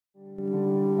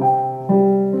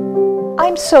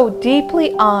I'm so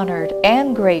deeply honored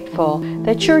and grateful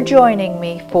that you're joining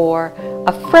me for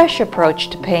a fresh approach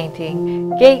to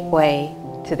painting, Gateway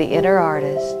to the Inner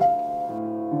Artist.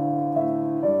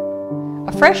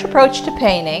 A fresh approach to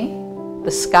painting,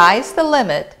 the sky's the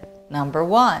limit, number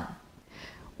 1.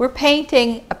 We're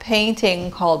painting a painting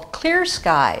called Clear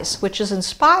Skies, which is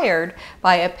inspired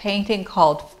by a painting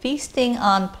called Feasting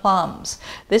on Plums.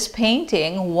 This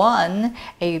painting won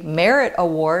a merit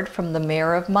award from the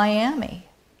Mayor of Miami.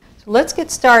 So let's get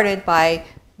started by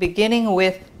beginning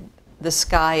with the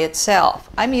sky itself.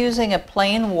 I'm using a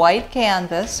plain white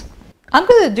canvas. I'm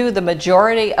going to do the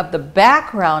majority of the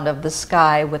background of the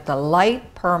sky with the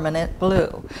light permanent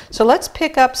blue. So let's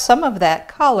pick up some of that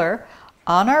color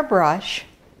on our brush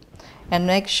and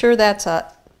make sure that's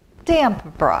a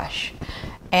damp brush.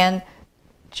 And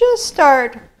just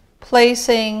start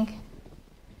placing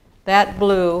that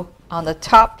blue on the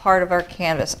top part of our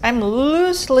canvas. I'm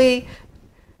loosely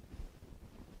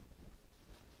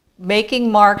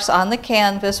making marks on the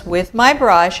canvas with my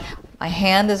brush. My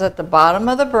hand is at the bottom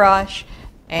of the brush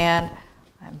and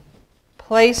I'm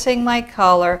placing my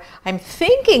color. I'm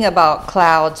thinking about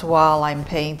clouds while I'm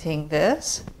painting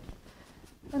this.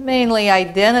 I'm mainly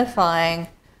identifying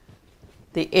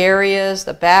the areas,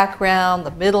 the background,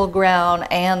 the middle ground,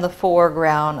 and the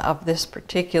foreground of this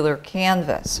particular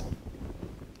canvas.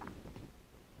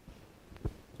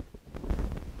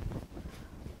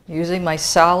 Using my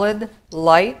solid,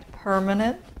 light,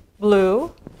 permanent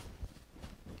blue.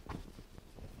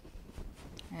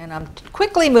 And I'm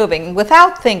quickly moving,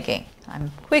 without thinking, I'm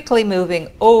quickly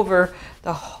moving over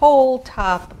the whole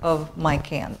top of my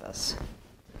canvas.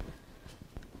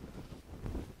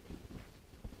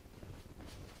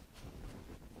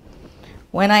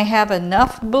 When I have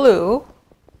enough blue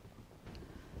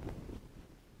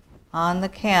on the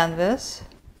canvas,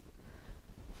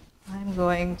 I'm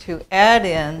going to add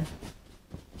in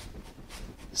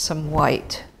some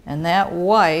white. And that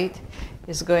white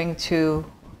is going to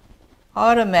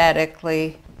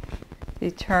automatically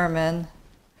determine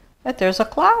that there's a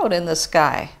cloud in the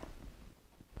sky.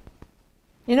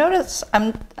 You notice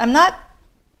I'm not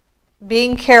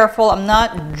being careful, I'm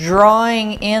not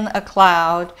drawing in a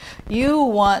cloud. You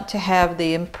want to have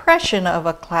the impression of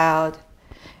a cloud,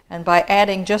 and by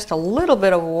adding just a little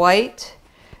bit of white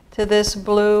to this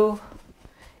blue,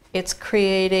 it's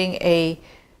creating a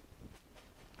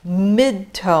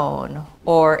mid-tone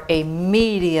or a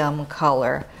medium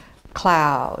color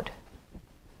cloud.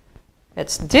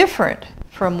 It's different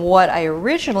from what I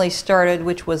originally started,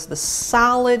 which was the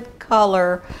solid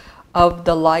color of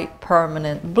the light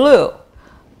permanent blue.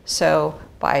 So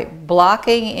by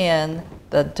blocking in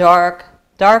the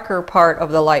darker part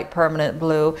of the light permanent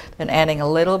blue and adding a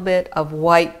little bit of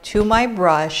white to my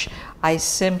brush, I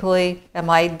simply am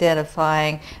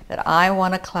identifying that I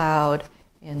want a cloud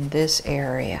in this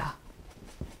area.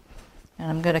 And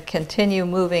I'm going to continue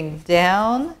moving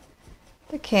down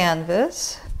the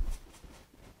canvas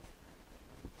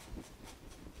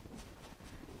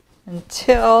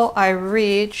until I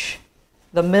reach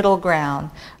the middle ground.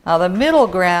 Now the middle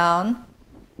ground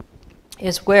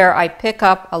is where I pick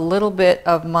up a little bit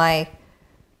of my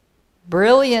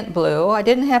brilliant blue. I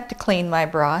didn't have to clean my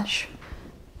brush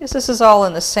because this is all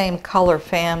in the same color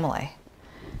family.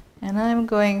 And I'm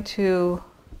going to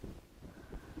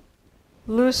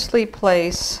loosely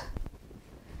place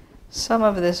some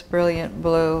of this brilliant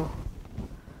blue,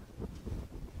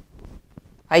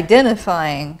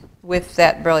 identifying with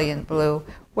that brilliant blue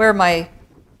where my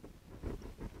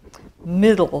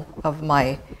middle of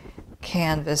my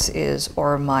canvas is,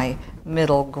 or my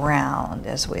middle ground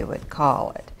as we would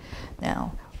call it.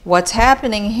 Now what's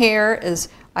happening here is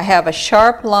I have a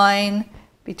sharp line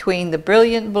between the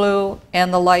brilliant blue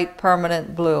and the light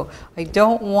permanent blue. I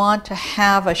don't want to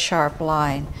have a sharp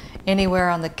line anywhere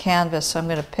on the canvas, so I'm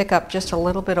going to pick up just a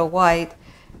little bit of white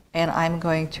and I'm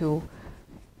going to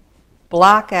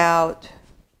block out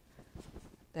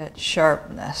that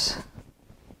sharpness.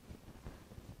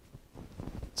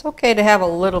 It's okay to have a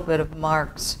little bit of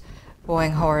marks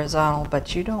going horizontal,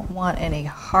 but you don't want any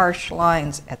harsh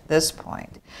lines at this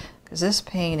point, because this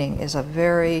painting is a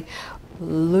very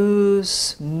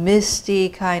loose, misty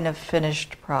kind of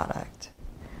finished product.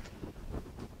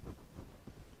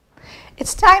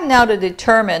 It's time now to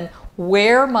determine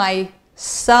where my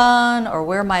sun or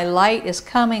where my light is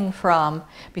coming from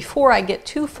before I get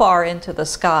too far into the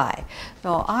sky.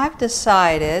 So I've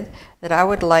decided that I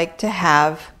would like to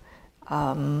have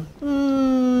the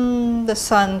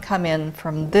sun come in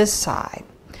from this side.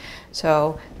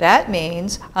 So that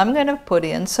means I'm going to put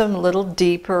in some little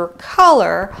deeper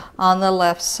color on the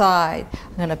left side.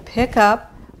 I'm going to pick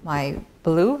up my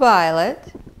blue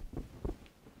violet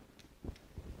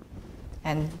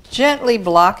and gently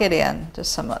block it in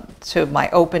to my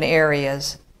open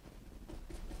areas.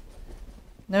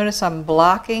 Notice I'm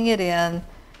blocking it in,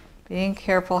 being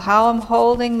careful how I'm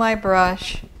holding my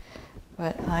brush,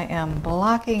 but I am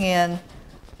blocking in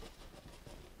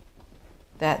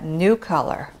that new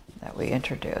color that we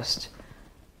introduced.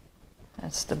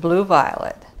 That's the blue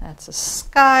violet. That's a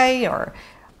sky or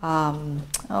a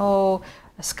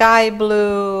sky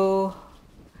blue,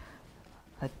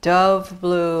 a dove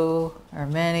blue, or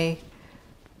many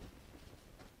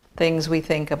things we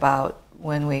think about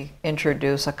when we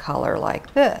introduce a color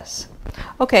like this.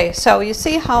 Okay, so you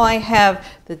see how I have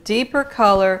the deeper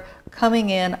color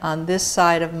coming in on this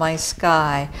side of my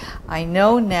sky. I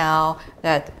know now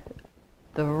that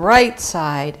the right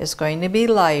side is going to be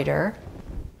lighter.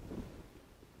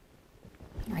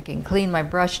 I can clean my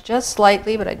brush just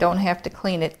slightly, but I don't have to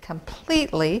clean it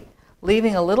completely,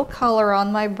 leaving a little color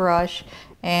on my brush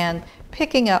and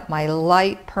picking up my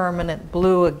light permanent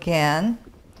blue again.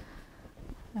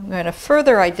 I'm going to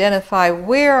further identify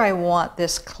where I want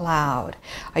this cloud.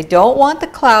 I don't want the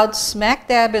cloud smack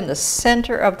dab in the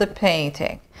center of the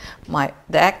painting.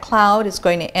 That cloud is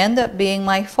going to end up being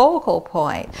my focal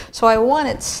point, so I want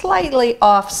it slightly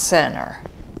off center.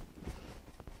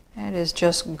 That is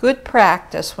just good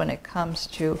practice when it comes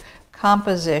to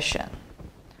composition.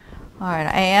 All right,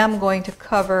 I am going to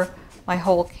cover my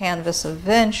whole canvas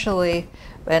eventually,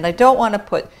 and I don't want to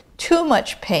put too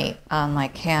much paint on my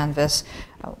canvas.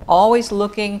 I'm always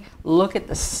look at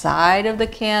the side of the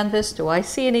canvas. Do I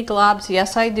see any globs?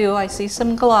 Yes, I do. I see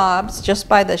some globs just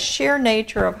by the sheer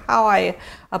nature of how I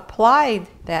applied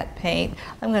that paint.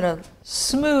 I'm going to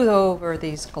smooth over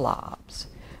these globs,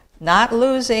 not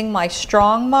losing my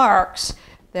strong marks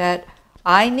that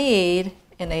I need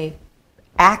in an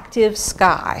active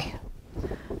sky.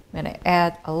 I'm going to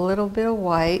add a little bit of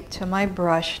white to my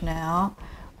brush now.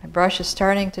 My brush is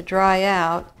starting to dry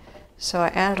out, so I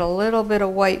add a little bit of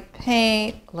white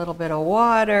paint, a little bit of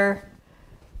water,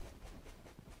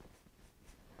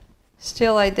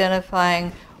 still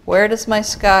identifying where does my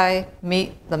sky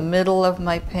meet the middle of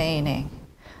my painting.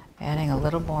 Adding a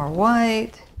little more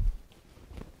white.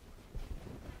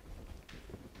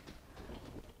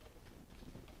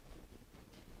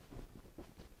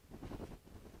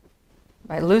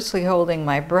 By loosely holding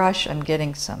my brush, I'm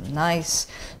getting some nice,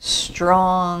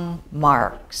 strong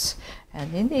marks.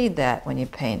 And you need that when you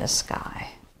paint a sky.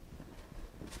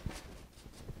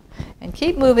 And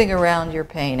keep moving around your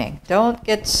painting. Don't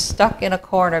get stuck in a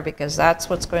corner, because that's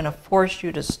what's going to force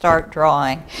you to start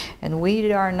drawing. And we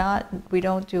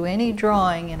don't do any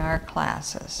drawing in our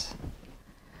classes.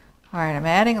 All right, I'm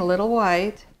adding a little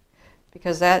white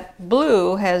because that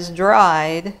blue has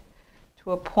dried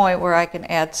to a point where I can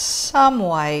add some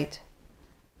white.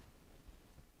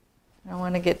 I don't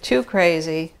want to get too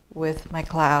crazy with my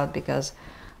cloud because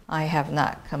I have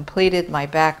not completed my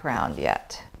background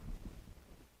yet.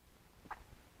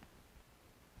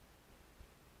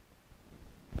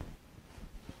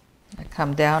 I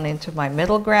come down into my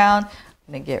middle ground.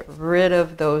 I'm going to get rid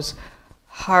of those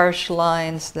harsh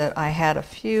lines that I had a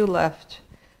few left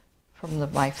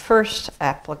from my first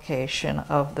application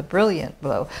of the brilliant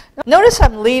blue. Notice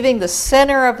I'm leaving the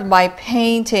center of my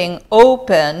painting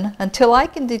open until I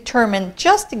can determine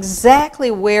just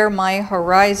exactly where my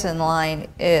horizon line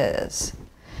is.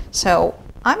 So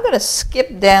I'm going to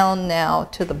skip down now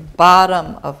to the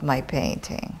bottom of my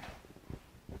painting.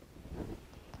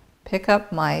 Pick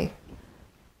up my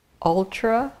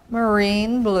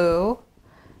ultramarine blue,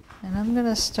 and I'm going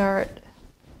to start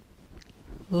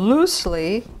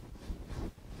loosely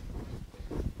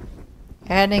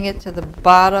adding it to the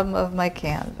bottom of my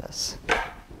canvas.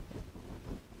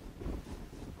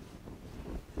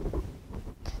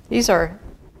 These are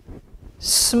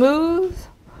smooth,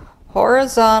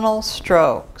 horizontal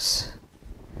strokes.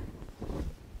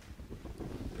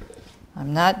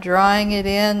 I'm not drawing it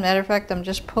in. Matter of fact, I'm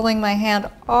just pulling my hand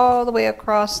all the way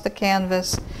across the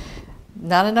canvas.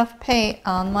 Not enough paint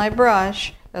on my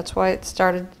brush. That's why it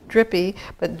started drippy,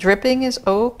 but dripping is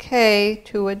okay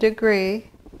to a degree.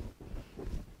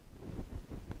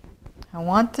 I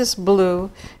want this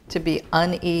blue to be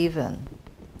uneven.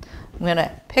 I'm going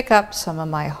to pick up some of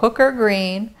my Hooker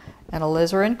green and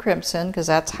alizarin crimson, because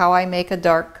that's how I make a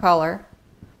dark color.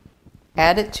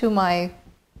 Add it to my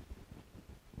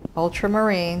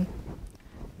ultramarine,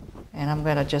 and I'm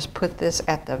going to just put this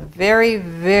at the very,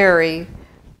 very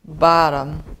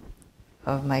bottom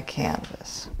of my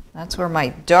canvas. That's where my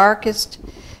darkest,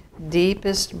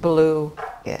 deepest blue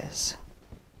is.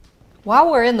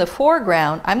 While we're in the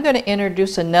foreground, I'm going to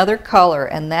introduce another color,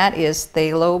 and that is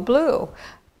phthalo blue.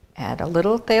 Add a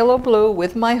little phthalo blue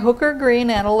with my hooker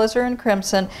green and alizarin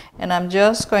crimson, and I'm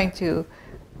just going to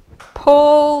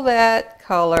pull that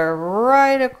color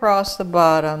right across the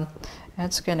bottom.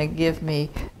 That's going to give me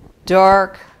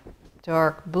dark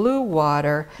blue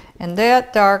water, and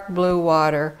that dark blue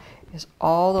water is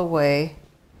all the way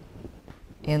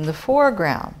in the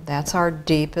foreground. That's our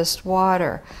deepest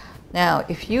water. Now,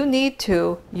 if you need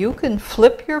to, you can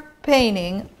flip your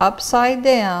painting upside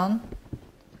down.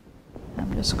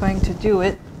 I'm just going to do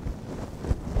it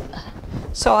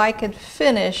so I can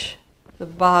finish the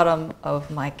bottom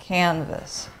of my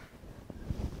canvas.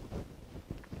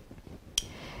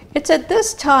 It's at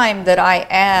this time that I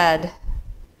add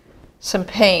some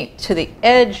paint to the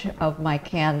edge of my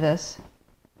canvas.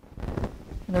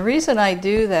 And the reason I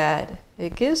do that,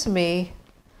 it gives me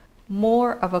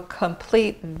more of a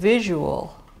complete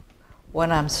visual when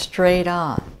I'm straight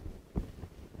on.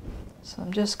 So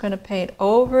I'm just going to paint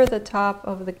over the top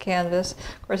of the canvas.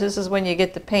 Of course, this is when you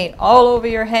get the paint all over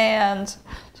your hands,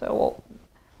 so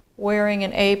wearing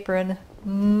an apron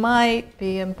might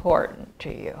be important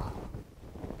to you.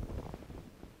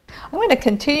 I'm going to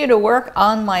continue to work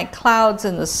on my clouds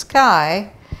in the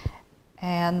sky,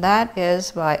 and that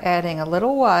is by adding a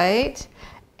little white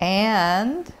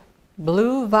and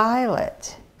blue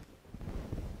violet.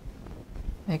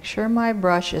 Make sure my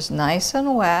brush is nice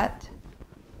and wet,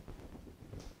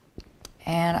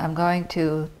 and I'm going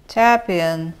to tap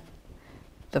in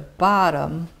the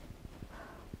bottom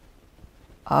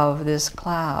of this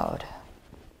cloud.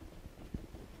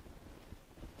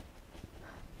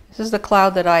 This is the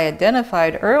cloud that I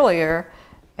identified earlier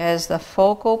as the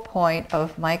focal point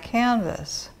of my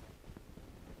canvas.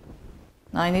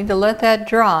 Now I need to let that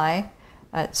dry.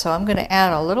 So I'm going to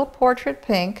add a little portrait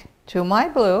pink to my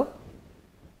blue.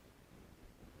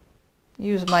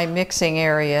 Use my mixing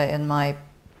area in my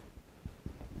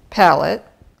palette.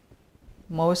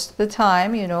 Most of the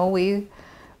time, you know, we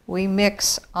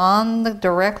mix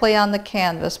directly on the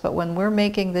canvas, but when we're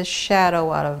making this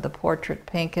shadow out of the portrait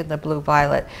pink and the blue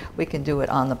violet, we can do it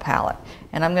on the palette.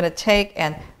 And I'm going to take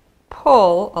and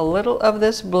pull a little of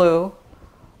this blue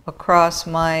across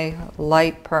my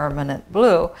light permanent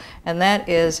blue, and that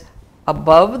is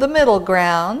above the middle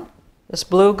ground. This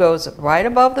blue goes right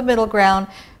above the middle ground,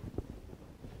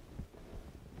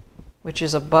 which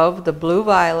is above the blue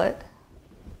violet.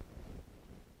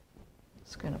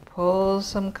 Just going to pull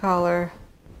some color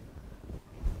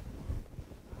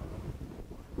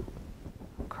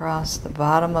across the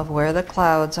bottom of where the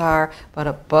clouds are, but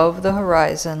above the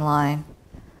horizon line,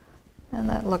 and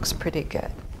that looks pretty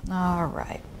good. All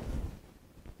right.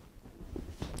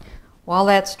 While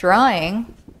that's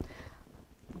drying,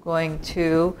 I'm going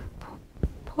to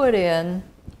put in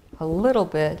a little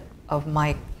bit of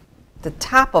the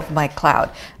top of my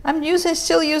cloud. I'm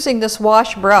still using this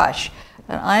wash brush,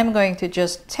 and I'm going to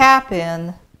just tap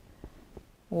in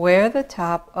where the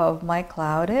top of my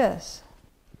cloud is.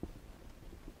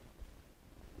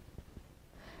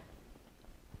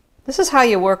 This is how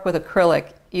you work with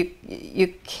acrylic.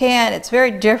 It's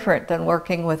very different than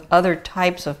working with other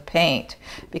types of paint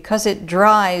because it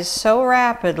dries so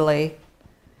rapidly.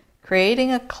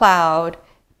 Creating a cloud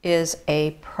is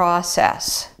a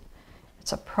process.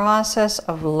 It's a process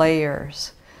of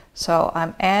layers. So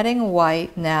I'm adding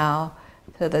white now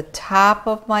to the top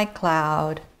of my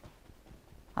cloud.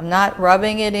 I'm not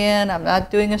rubbing it in. I'm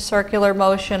not doing a circular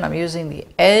motion. I'm using the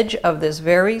edge of this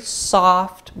very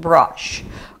soft brush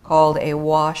called a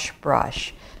wash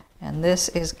brush. And this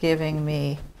is giving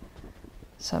me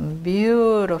some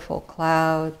beautiful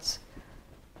clouds.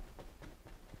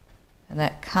 And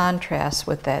that contrasts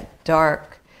with that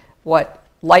dark, what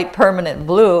light permanent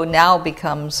blue now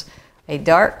becomes a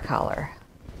dark color.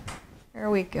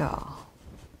 There we go.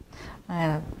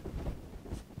 I'm going to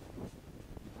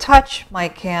touch my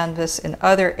canvas in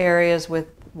other areas with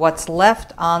what's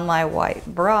left on my white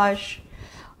brush,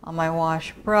 on my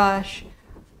wash brush.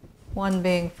 One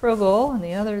being frugal and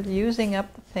the other using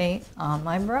up the paint on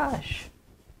my brush.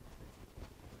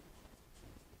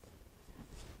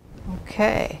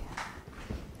 Okay,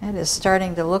 that is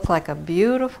starting to look like a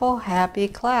beautiful, happy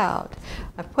cloud.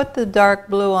 I put the dark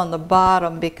blue on the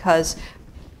bottom because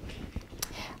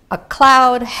a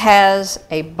cloud has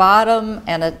a bottom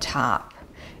and a top.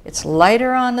 It's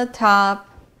lighter on the top,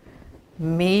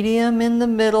 medium in the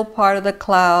middle part of the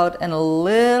cloud, and a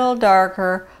little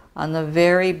darker on the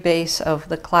very base of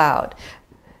the cloud.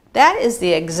 That is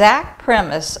the exact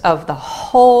premise of the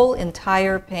whole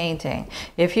entire painting.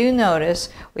 If you notice,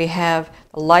 we have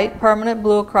the light permanent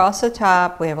blue across the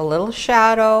top, we have a little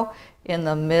shadow in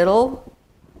the middle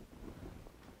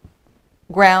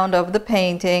ground of the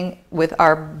painting with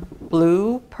our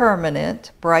blue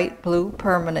permanent, bright blue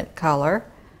permanent color.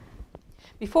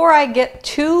 Before I get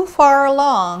too far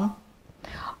along,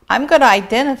 I'm going to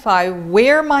identify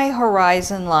where my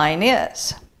horizon line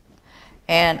is.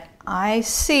 And I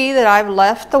see that I've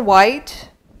left the white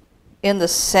in the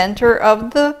center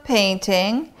of the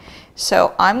painting.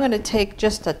 So I'm going to take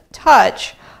just a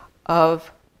touch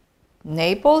of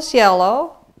Naples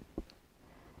yellow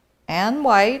and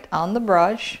white on the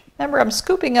brush. Remember, I'm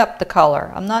scooping up the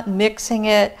color. I'm not mixing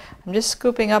it. I'm just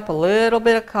scooping up a little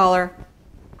bit of color.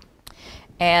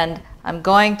 And I'm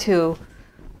going to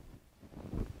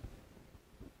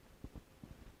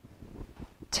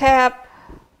tap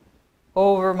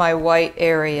over my white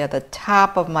area, the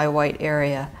top of my white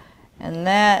area. And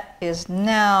that is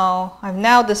now, I've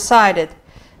now decided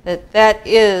that that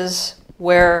is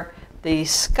where the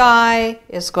sky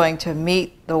is going to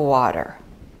meet the water.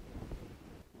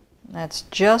 That's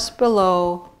just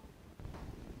below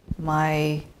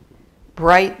my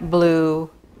bright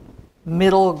blue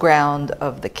middle ground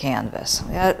of the canvas.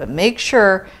 I gotta make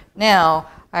sure now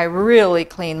I really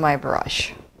clean my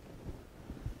brush,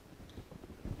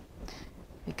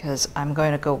 because I'm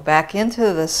going to go back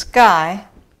into the sky.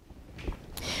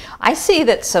 I see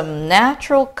that some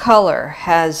natural color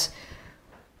has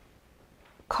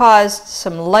caused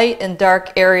some light and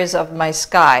dark areas of my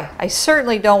sky. I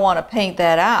certainly don't want to paint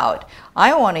that out.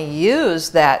 I want to use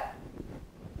that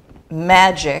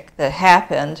magic that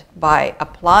happened by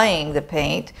applying the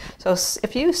paint. So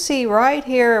if you see right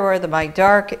here where my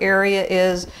dark area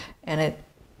is, and it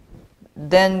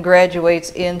then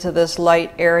graduates into this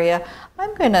light area,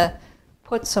 I'm going to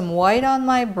put some white on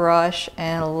my brush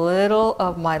and a little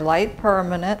of my light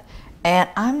permanent, and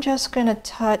I'm just going to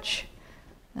touch.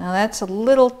 Now that's a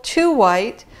little too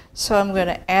white, so I'm going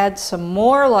to add some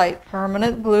more light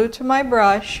permanent blue to my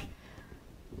brush,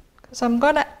 because I'm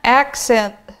going to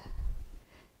accent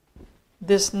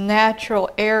this natural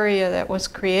area that was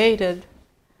created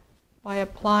by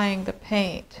applying the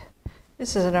paint.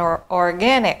 This is an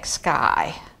organic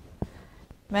sky.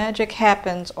 Magic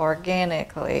happens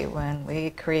organically when we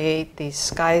create these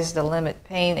sky's the limit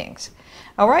paintings.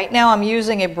 Now right now I'm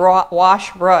using a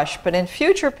wash brush, but in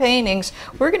future paintings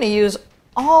we're going to use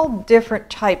all different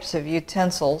types of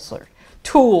utensils or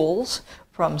tools,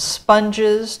 from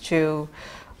sponges to,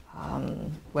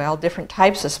 well, different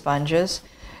types of sponges,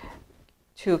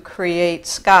 to create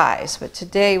skies. But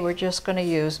today we're just going to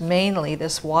use mainly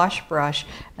this wash brush,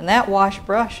 and that wash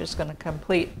brush is going to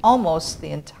complete almost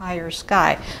the entire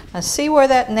sky. Now see where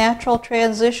that natural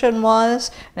transition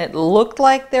was? And it looked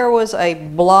like there was a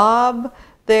blob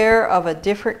there of a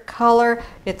different color.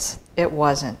 It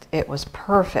wasn't. It was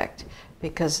perfect,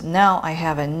 because now I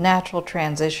have a natural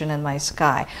transition in my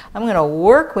sky. I'm going to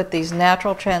work with these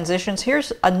natural transitions.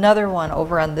 Here's another one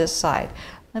over on this side.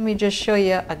 Let me just show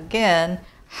you again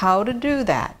how to do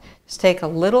that. Just take a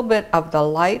little bit of the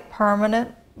light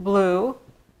permanent blue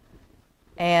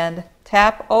and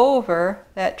tap over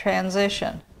that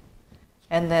transition,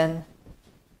 and then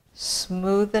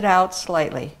smooth it out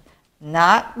slightly,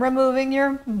 not removing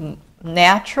your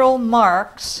natural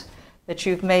marks that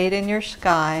you've made in your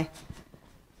sky.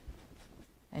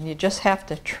 And you just have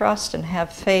to trust and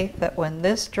have faith that when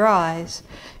this dries,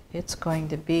 it's going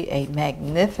to be a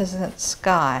magnificent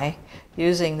sky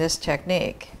using this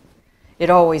technique. It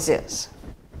always is.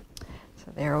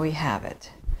 So there we have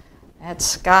it. That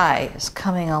sky is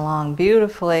coming along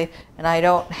beautifully, and I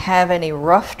don't have any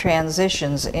rough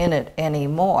transitions in it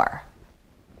anymore.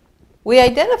 We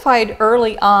identified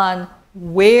early on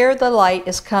where the light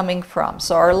is coming from.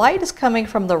 So our light is coming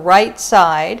from the right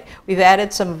side. We've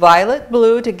added some violet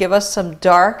blue to give us some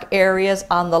dark areas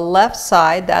on the left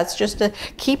side. That's just to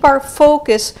keep our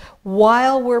focus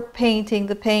while we're painting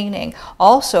the painting.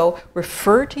 Also,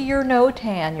 refer to your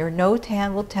notan. Your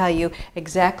notan will tell you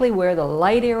exactly where the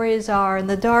light areas are and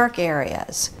the dark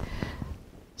areas.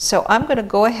 So I'm going to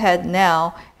go ahead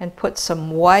now and put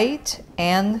some white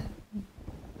and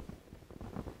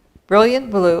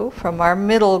brilliant blue from our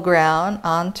middle ground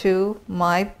onto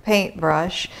my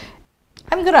paintbrush.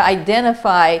 I'm going to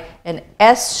identify an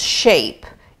S shape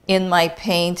in my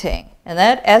painting, and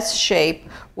that S shape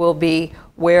will be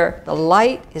where the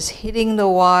light is hitting the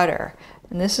water.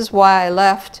 And this is why I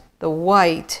left the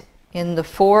white in the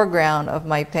foreground of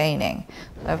my painting.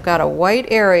 I've got a white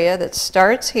area that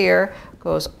starts here,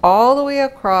 goes all the way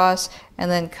across, and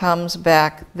then comes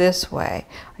back this way.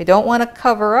 I don't want to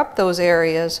cover up those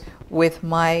areas with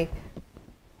my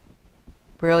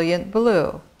brilliant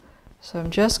blue. So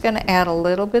I'm just going to add a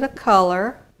little bit of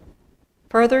color,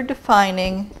 further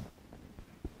defining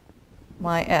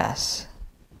my S.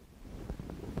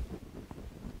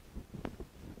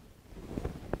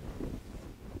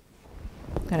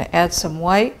 I'm going to add some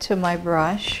white to my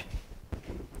brush.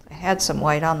 I had some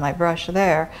white on my brush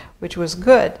there, which was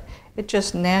good. It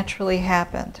just naturally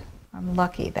happened. I'm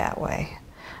lucky that way.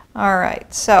 All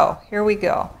right, so here we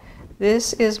go.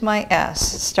 This is my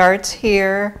S. It starts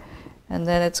here, and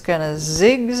then it's going to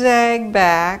zigzag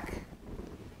back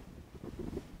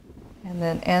and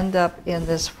then end up in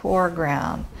this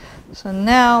foreground. So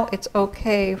now it's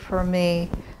okay for me,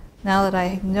 now that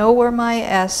I know where my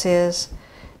S is,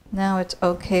 now it's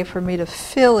okay for me to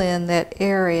fill in that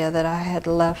area that I had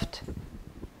left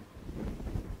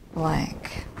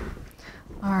blank.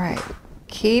 All right,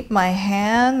 keep my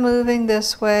hand moving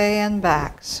this way and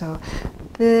back. So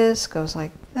this goes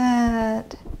like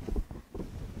that.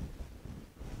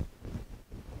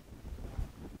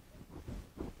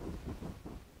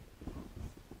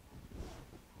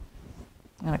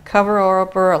 I'm going to cover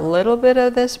over a little bit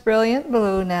of this brilliant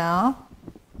blue now.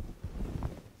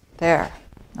 There.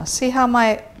 Now see how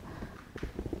my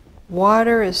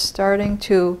water is starting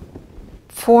to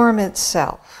form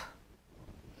itself.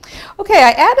 Okay,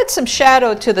 I added some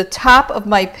shadow to the top of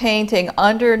my painting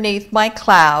underneath my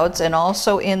clouds and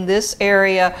also in this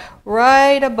area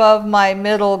right above my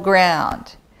middle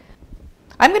ground.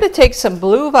 I'm going to take some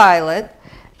blue violet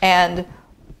and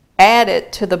add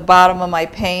it to the bottom of my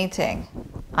painting.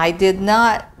 I did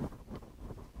not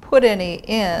put any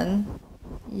in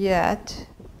yet,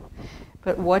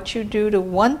 but what you do to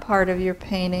one part of your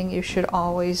painting, you should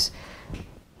always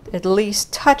at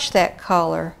least touch that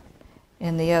color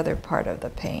in the other part of the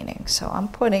painting. So I'm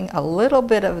putting a little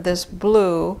bit of this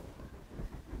blue.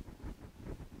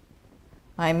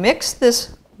 I mixed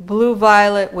this blue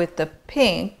violet with the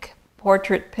pink,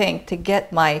 portrait pink, to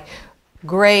get my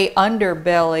gray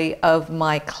underbelly of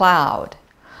my cloud.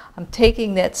 I'm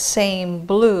taking that same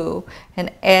blue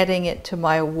and adding it to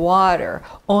my water,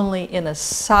 only in a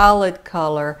solid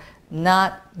color,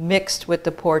 not mixed with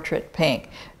the portrait pink.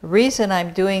 The reason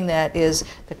I'm doing that is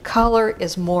the color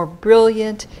is more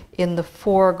brilliant in the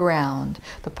foreground.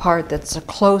 The part that's the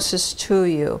closest to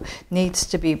you needs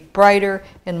to be brighter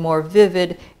and more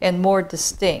vivid and more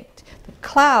distinct. The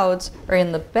clouds are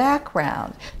in the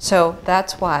background, so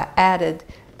that's why I added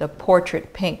the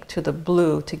portrait pink to the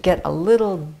blue to get a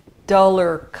little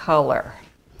duller color,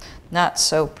 not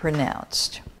so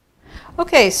pronounced.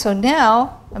 Okay, so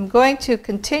now I'm going to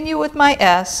continue with my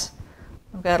S.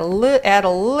 I've got to add a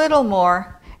little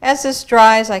more. As this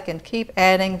dries, I can keep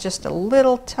adding just a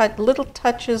little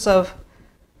touches of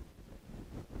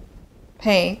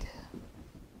paint.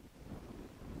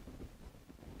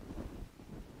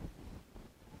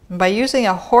 And by using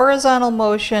a horizontal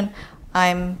motion,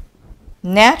 I'm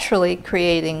naturally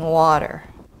creating water.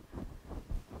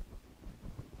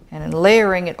 And in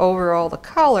layering it over all the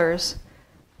colors,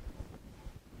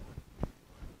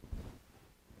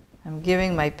 I'm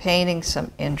giving my painting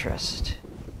some interest.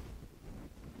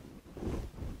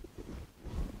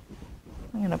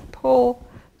 I'm going to pull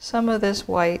some of this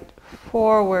white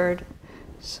forward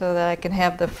so that I can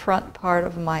have the front part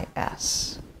of my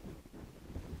S.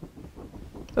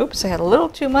 Oops, I had a little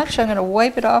too much. I'm going to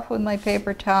wipe it off with my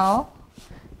paper towel.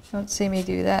 You don't see me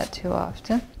do that too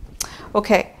often.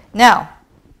 Okay, now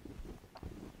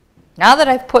that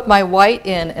I've put my white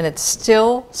in and it's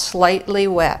still slightly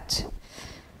wet,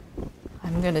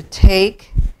 I'm going to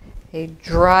take a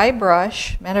dry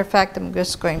brush. Matter of fact, I'm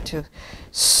just going to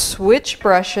switch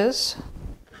brushes.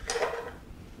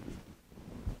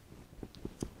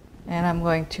 And I'm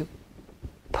going to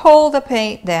pull the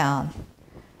paint down.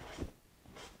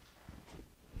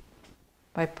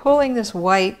 By pulling this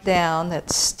white down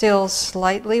that's still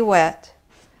slightly wet,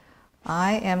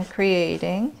 I am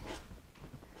creating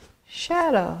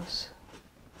shadows.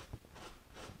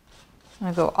 I'm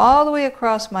going to go all the way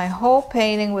across my whole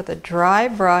painting with a dry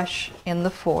brush in the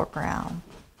foreground.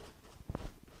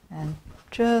 And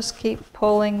just keep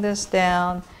pulling this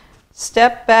down.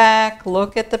 Step back,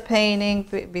 look at the painting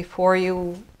before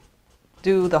you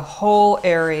do the whole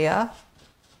area.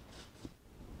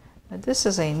 But this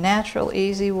is a natural,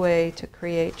 easy way to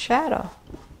create shadow.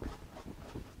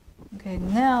 Okay,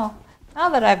 now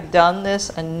that I've done this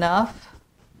enough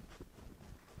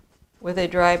with a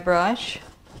dry brush,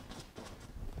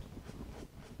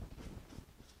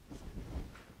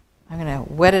 I'm going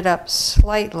to wet it up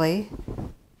slightly,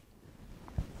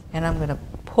 and I'm going to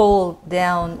pull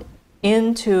down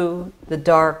into the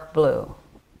dark blue.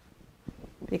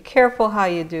 Be careful how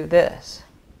you do this.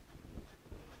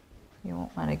 You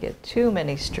won't want to get too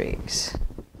many streaks.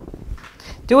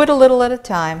 Do it a little at a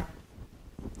time,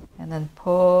 and then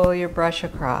pull your brush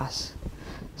across.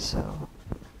 So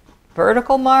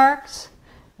vertical marks,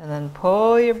 and then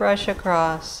pull your brush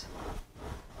across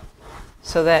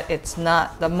so that it's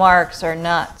not, the marks are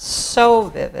not so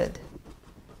vivid.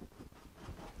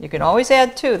 You can always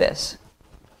add to this.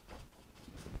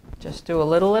 Just do a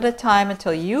little at a time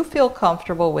until you feel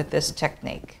comfortable with this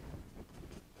technique.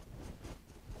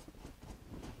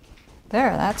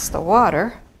 There, that's the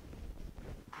water.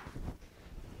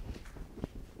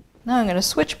 Now I'm going to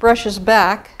switch brushes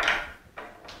back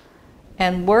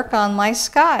and work on my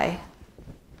sky.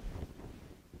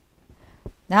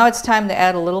 Now it's time to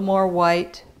add a little more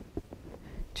white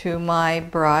to my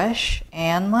brush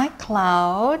and my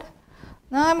cloud.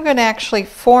 Now I'm going to actually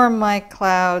form my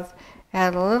cloud,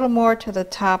 add a little more to the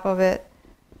top of it.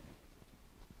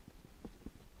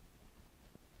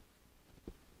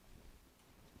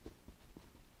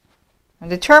 I'm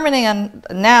determining on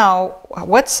now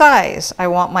what size I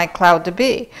want my cloud to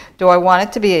be. Do I want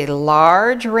it to be a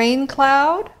large rain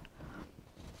cloud?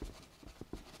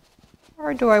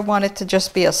 Or do I want it to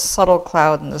just be a subtle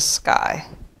cloud in the sky?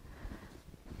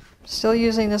 Still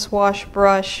using this wash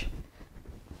brush,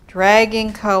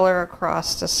 dragging color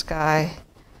across the sky,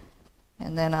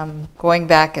 and then I'm going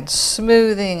back and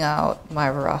smoothing out my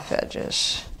rough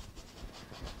edges.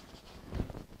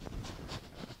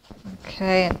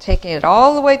 Okay, and taking it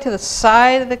all the way to the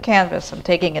side of the canvas. I'm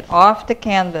taking it off the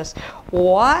canvas.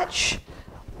 Watch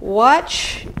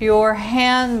your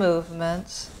hand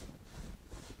movements.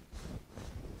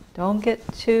 Don't get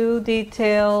too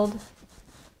detailed.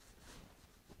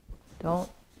 Don't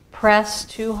press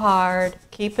too hard.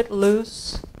 Keep it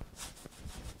loose.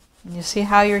 And you see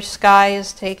how your sky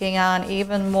is taking on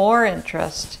even more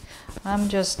interest. I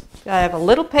have a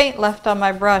little paint left on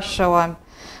my brush, so I'm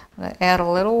going to add a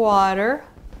little water.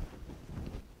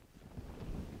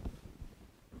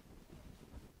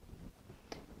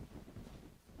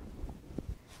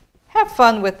 Have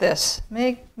fun with this.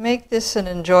 Make this an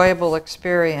enjoyable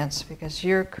experience because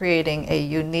you're creating a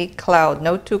unique cloud.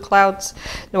 No two clouds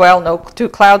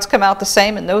come out the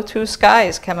same, and no two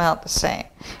skies come out the same.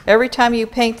 Every time you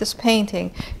paint this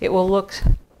painting, it will look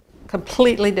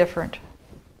completely different.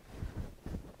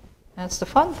 That's the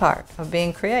fun part of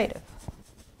being creative.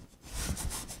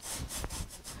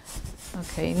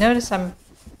 Okay, notice the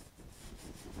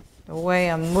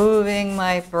way I'm moving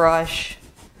my brush,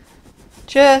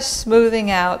 just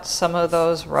smoothing out some of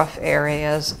those rough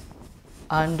areas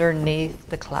underneath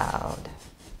the cloud.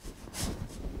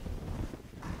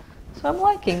 So I'm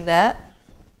liking that.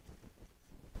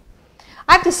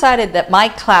 I've decided that my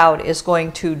cloud is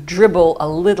going to dribble a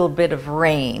little bit of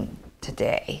rain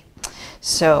today.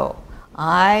 So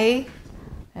I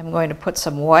am going to put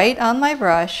some white on my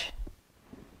brush,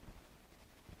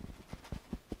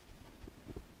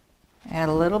 add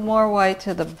a little more white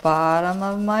to the bottom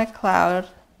of my cloud.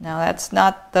 Now that's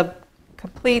not the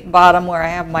complete bottom where I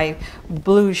have my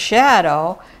blue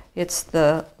shadow. It's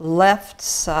the left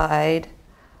side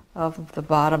of the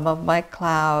bottom of my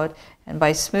cloud. And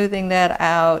by smoothing that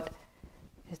out,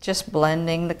 it's just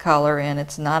blending the color in.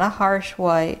 It's not a harsh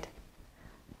white.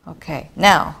 Okay,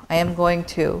 now I am going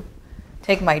to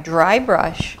take my dry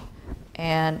brush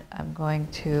and I'm going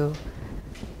to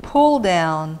pull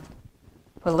down,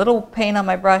 put a little paint on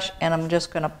my brush, and I'm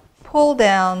just going to pull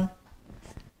down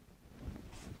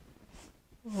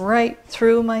right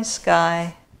through my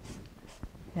sky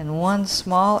in one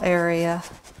small area.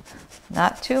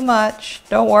 Not too much.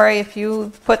 Don't worry if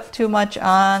you put too much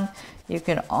on. You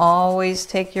can always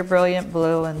take your brilliant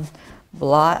blue and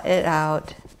blot it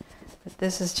out. But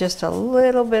this is just a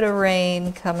little bit of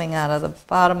rain coming out of the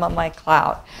bottom of my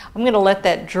cloud. I'm going to let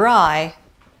that dry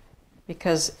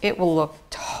because it will look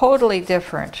totally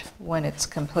different when it's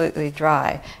completely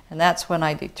dry. And that's when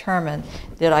I determine,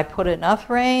 did I put enough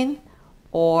rain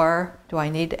or do I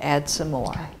need to add some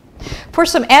more? For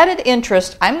some added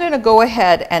interest, I'm going to go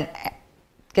ahead and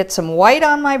get some white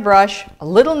on my brush, a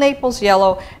little Naples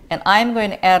yellow, and I'm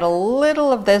going to add a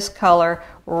little of this color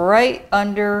right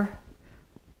under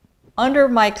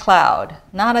my cloud.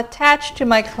 Not attached to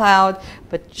my cloud,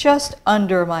 but just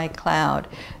under my cloud.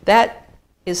 That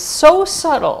is so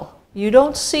subtle. You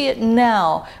don't see it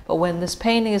now, but when this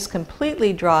painting is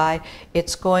completely dry,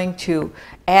 it's going to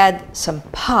add some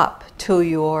pop to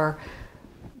your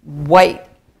white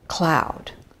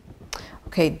cloud.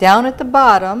 Okay, down at the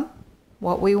bottom,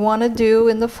 what we want to do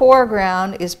in the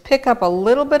foreground is pick up a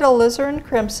little bit of alizarin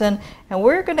crimson, and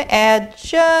we're going to add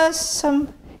just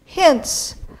some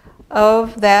hints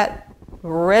of that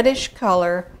reddish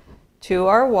color to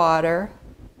our water,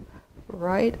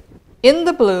 right in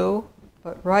the blue,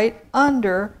 but right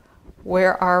under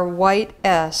where our white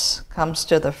S comes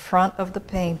to the front of the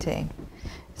painting.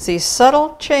 See,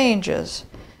 subtle changes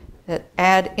that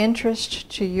add interest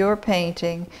to your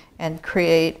painting and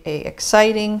create an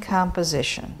exciting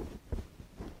composition.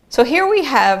 So here we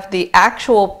have the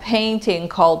actual painting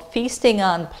called Feasting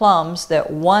on Plums that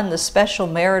won the Special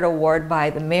Merit Award by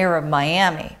the Mayor of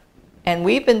Miami. And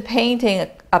we've been painting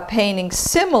a painting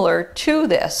similar to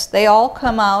this. They all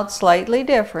come out slightly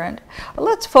different.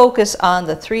 Let's focus on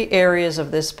the three areas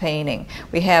of this painting.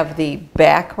 We have the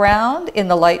background in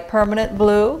the light permanent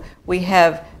blue. We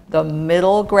have the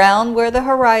middle ground where the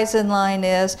horizon line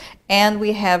is. And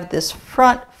we have this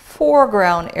front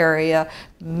foreground area,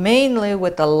 mainly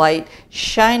with the light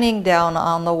shining down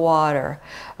on the water.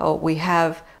 We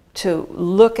have to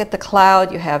look at the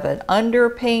cloud. You have an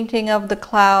underpainting of the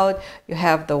cloud. You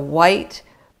have the white,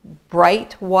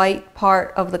 bright white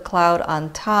part of the cloud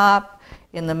on top.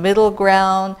 In the middle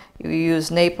ground, you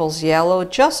use Naples yellow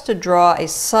just to draw a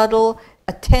subtle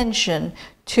attention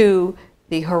to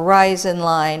the horizon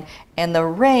line, and the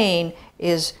rain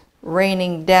is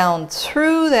raining down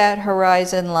through that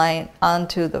horizon line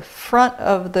onto the front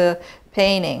of the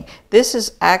painting. This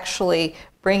is actually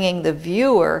bringing the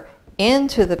viewer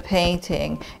into the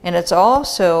painting, and it's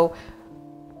also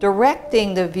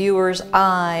directing the viewer's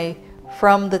eye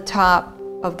from the top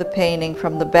of the painting,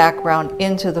 from the background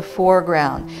into the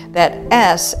foreground. That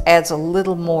S adds a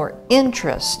little more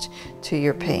interest to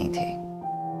your painting.